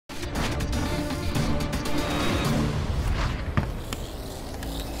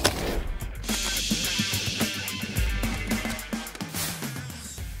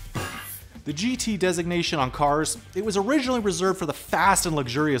The GT designation on cars, it was originally reserved for the fast and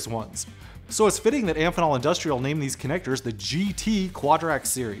luxurious ones. So it's fitting that Amphenol Industrial named these connectors the GT Quadrax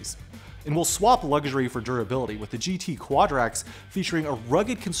Series. And we'll swap luxury for durability, with the GT Quadrax featuring a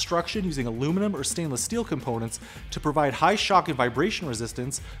rugged construction using aluminum or stainless steel components to provide high shock and vibration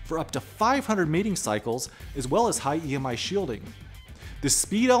resistance for up to 500 mating cycles, as well as high EMI shielding. The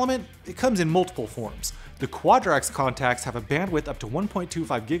speed element, it comes in multiple forms. The Quadrax contacts have a bandwidth up to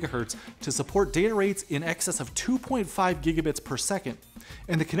 1.25 GHz to support data rates in excess of 2.5 gigabits per second.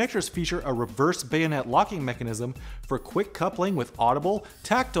 And the connectors feature a reverse bayonet locking mechanism for quick coupling with audible,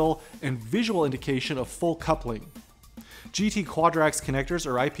 tactile, and visual indication of full coupling. GT Quadrax connectors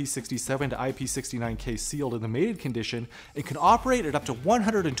are IP67 to IP69K sealed in the mated condition and can operate at up to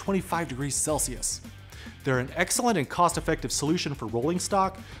 125 degrees Celsius. They're an excellent and cost-effective solution for rolling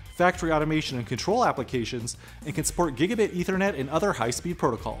stock, factory automation and control applications, and can support gigabit Ethernet and other high-speed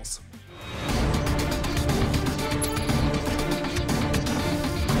protocols.